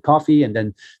cup of coffee, and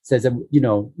then says,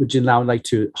 would you now like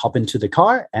to hop into the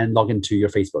car and log into your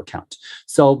Facebook account?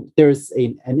 So there's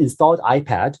an installed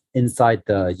iPad inside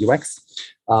the UX.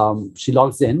 She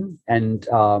logs in, and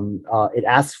it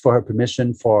asks for her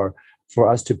permission for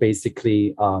us to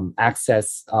basically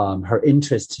access her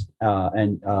interest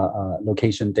and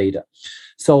location data.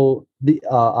 So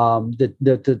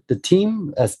the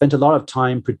team spent a lot of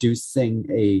time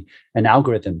producing an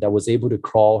algorithm that was able to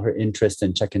crawl her interest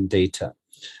and check-in data.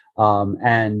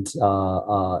 And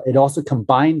it also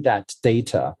combined that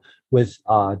data with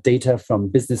data from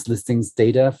business listings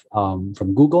data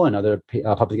from Google and other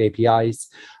public APIs.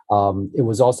 It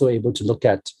was also able to look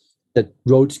at the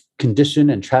road condition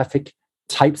and traffic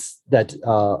types that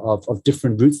of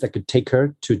different routes that could take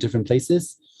her to different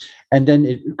places, and then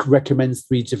it recommends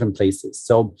 3 different places.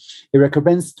 So it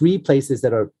recommends 3 places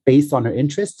that are based on her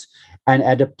interest and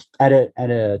at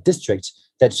a district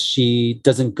that she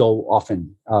doesn't go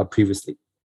often previously.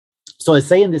 So let's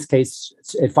say in this case,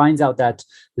 it finds out that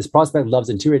this prospect loves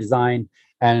interior design,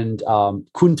 and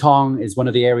Kwun Tong is one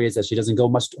of the areas that she doesn't go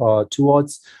much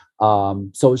towards.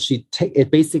 So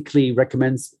it basically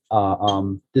recommends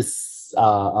this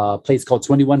place called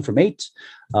 21 from 8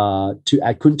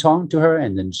 at Kwun Tong to her,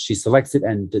 and then she selects it,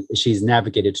 and she's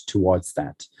navigated towards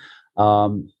that.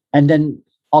 And then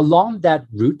along that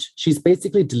route, she's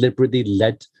basically deliberately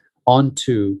led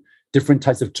onto different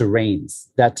types of terrains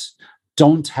that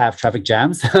don't have traffic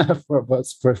jams for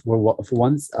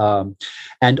once,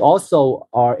 and also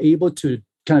are able to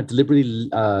kind of deliberately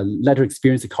let her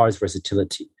experience the car's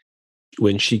versatility.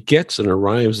 When she gets and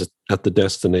arrives at the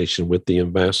destination with the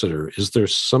ambassador, is there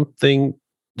something?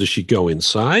 Does she go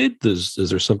inside? Is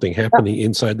there something happening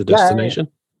inside the destination?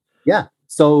 Yeah.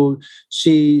 So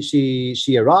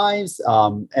she arrives,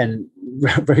 and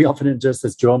very often, just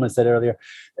as Jerome had said earlier,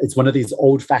 it's one of these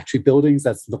old factory buildings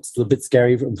that looks a little bit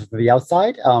scary from the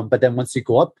outside. But then once you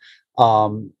go up,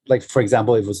 like for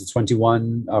example, it was a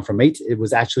 21 from 8. It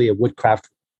was actually a woodcraft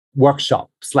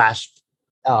workshop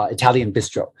 / Italian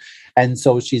bistro. And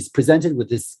so she's presented with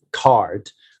this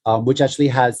card, which actually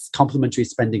has complimentary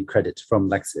spending credit from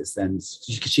Lexus. And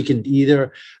she can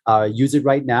either use it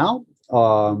right now,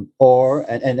 or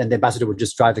the ambassador would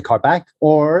just drive the car back,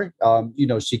 or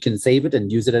she can save it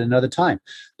and use it at another time.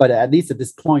 But at least at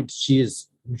this point, she is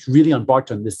really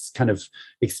embarked on this kind of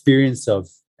experience of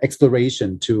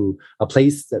exploration to a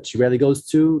place that she rarely goes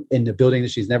to, in a building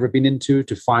that she's never been into,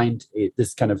 to find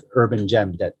this kind of urban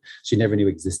gem that she never knew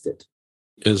existed.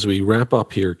 As we wrap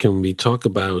up here, can we talk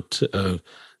about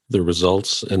the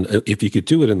results? And if you could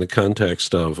do it in the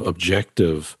context of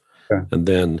objective Sure. And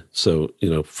then, so,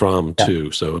 from Yeah.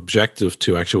 to, so objective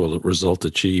to actual result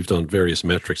achieved on various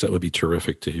metrics. That would be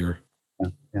terrific to hear.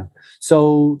 Yeah.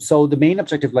 So the main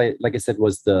objective, like I said,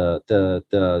 was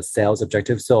the sales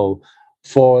objective. So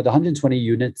for the 120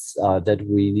 units that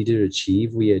we needed to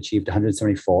achieve, we achieved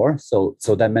 174. So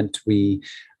that meant we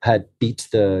had beat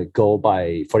the goal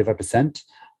by 45%.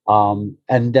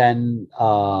 And then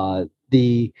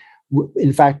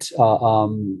in fact,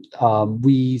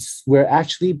 we're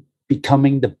actually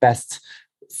becoming the best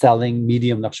selling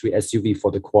medium luxury SUV for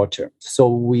the quarter. So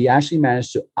we actually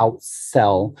managed to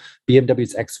outsell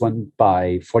BMW's X1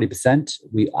 by 40%.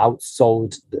 We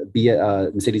outsold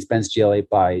the Mercedes-Benz GLA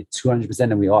by 200%,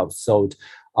 and we outsold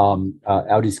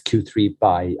Audi's Q3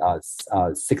 by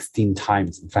 16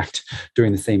 times, in fact,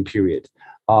 during the same period.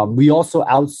 We also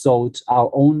outsold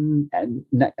our own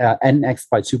NX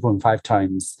by 2.5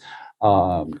 times.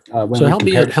 So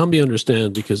help me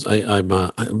understand, because I'm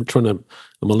a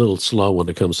little slow when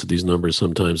it comes to these numbers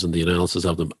sometimes in the analysis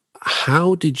of them.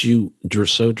 How did you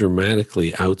so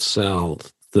dramatically outsell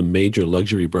the major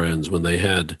luxury brands when they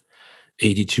had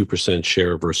 82%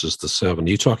 share versus the 7%? Are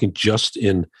you talking just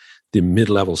in the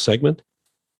mid-level segment?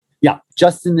 Yeah,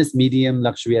 just in this medium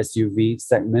luxury SUV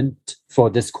segment for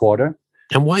this quarter.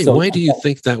 And why do you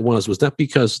think that was? Was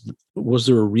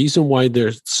there a reason why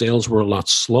their sales were a lot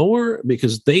slower?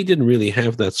 Because they didn't really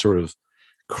have that sort of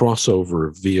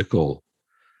crossover vehicle.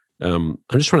 I'm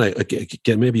just trying to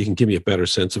get, maybe you can give me a better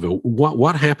sense of it.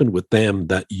 What happened with them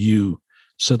that you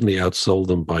suddenly outsold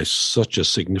them by such a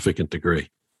significant degree?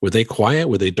 Were they quiet?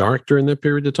 Were they dark during that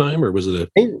period of time, or was it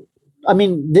I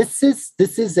mean, this is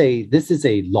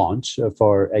a launch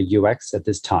for a UX at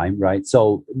this time, right?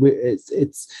 So it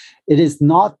is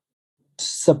not.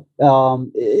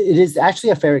 It is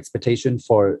actually a fair expectation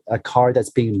for a car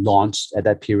that's being launched at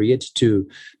that period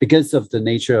because of the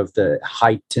nature of the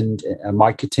heightened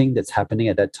marketing that's happening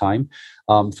at that time,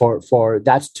 for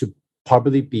that to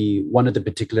probably be one of the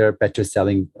particular better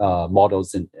selling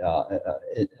models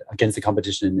against the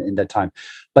competition in that time.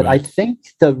 But right. I think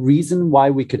the reason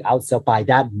why we could outsell by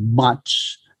that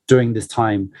much during this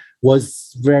time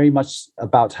was very much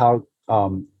about how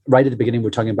right at the beginning we're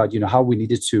talking about how we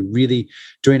needed to really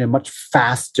doing a much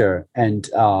faster and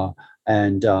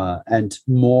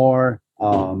more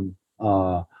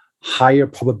higher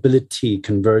probability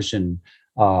conversion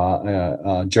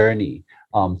journey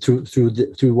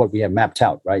through what we have mapped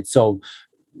out, right? So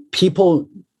people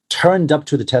turned up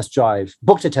to the test drive,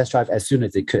 booked a test drive as soon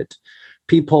as they could.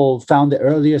 People found the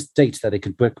earliest date that they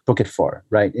could book it for,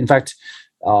 right? In fact,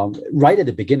 right at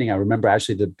the beginning, I remember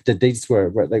actually the dates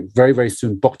were like very, very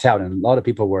soon booked out, and a lot of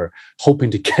people were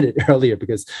hoping to get it earlier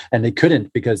and they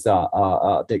couldn't because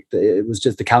it was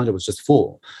just, the calendar was just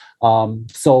full.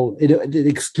 So the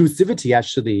exclusivity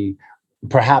actually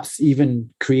perhaps even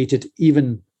created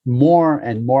even more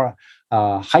and more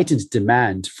heightened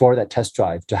demand for that test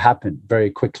drive to happen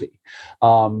very quickly,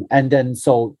 and then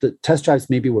so the test drives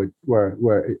maybe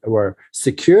were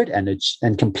secured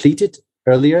and completed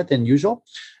earlier than usual,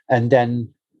 and then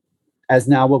as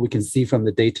now what we can see from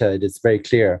the data, it is very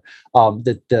clear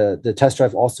that the test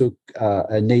drive also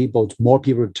enabled more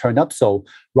people to turn up. So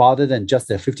rather than just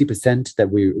the 50% that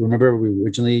we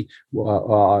originally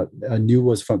knew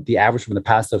was from the average from the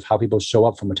past of how people show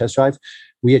up from a test drive,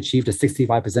 we achieved a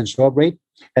 65% show up rate.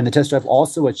 And the test drive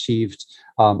also achieved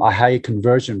a higher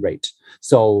conversion rate.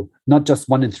 So not just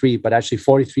 1 in 3, but actually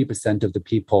 43% of the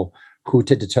people who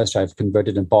did the test drive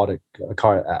converted and bought a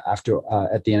car after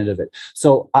at the end of it.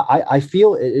 So I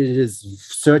feel it is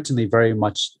certainly very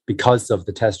much because of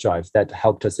the test drive that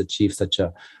helped us achieve such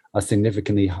a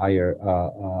significantly higher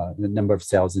number of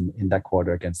sales in that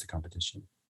quarter against the competition.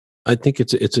 I think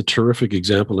it's a terrific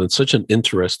example and such an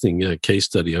interesting case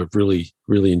study. I've really,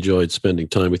 really enjoyed spending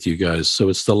time with you guys. So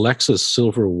it's the Lexus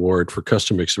Silver Award for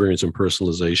Customer Experience and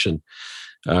Personalization.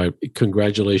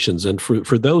 Congratulations. And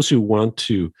for those who want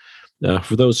to,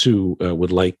 for those who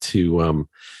would like to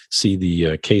see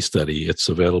the case study, it's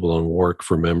available on Work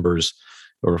for members.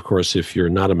 Or, of course, if you're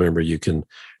not a member, you can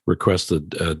request a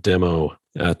demo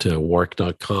at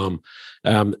work.com.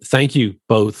 Thank you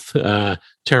both.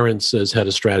 Terence as head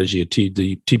of strategy at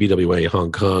the TBWA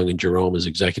Hong Kong, and Jerome as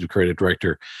executive creative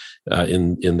director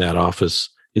in that office.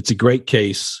 It's a great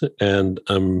case, and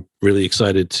I'm really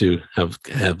excited to have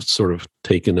sort of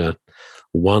taken a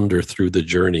wander through the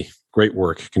journey. Great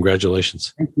work.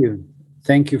 Congratulations. Thank you.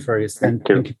 Thank you for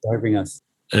having us.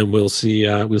 And we'll see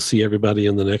everybody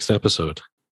in the next episode.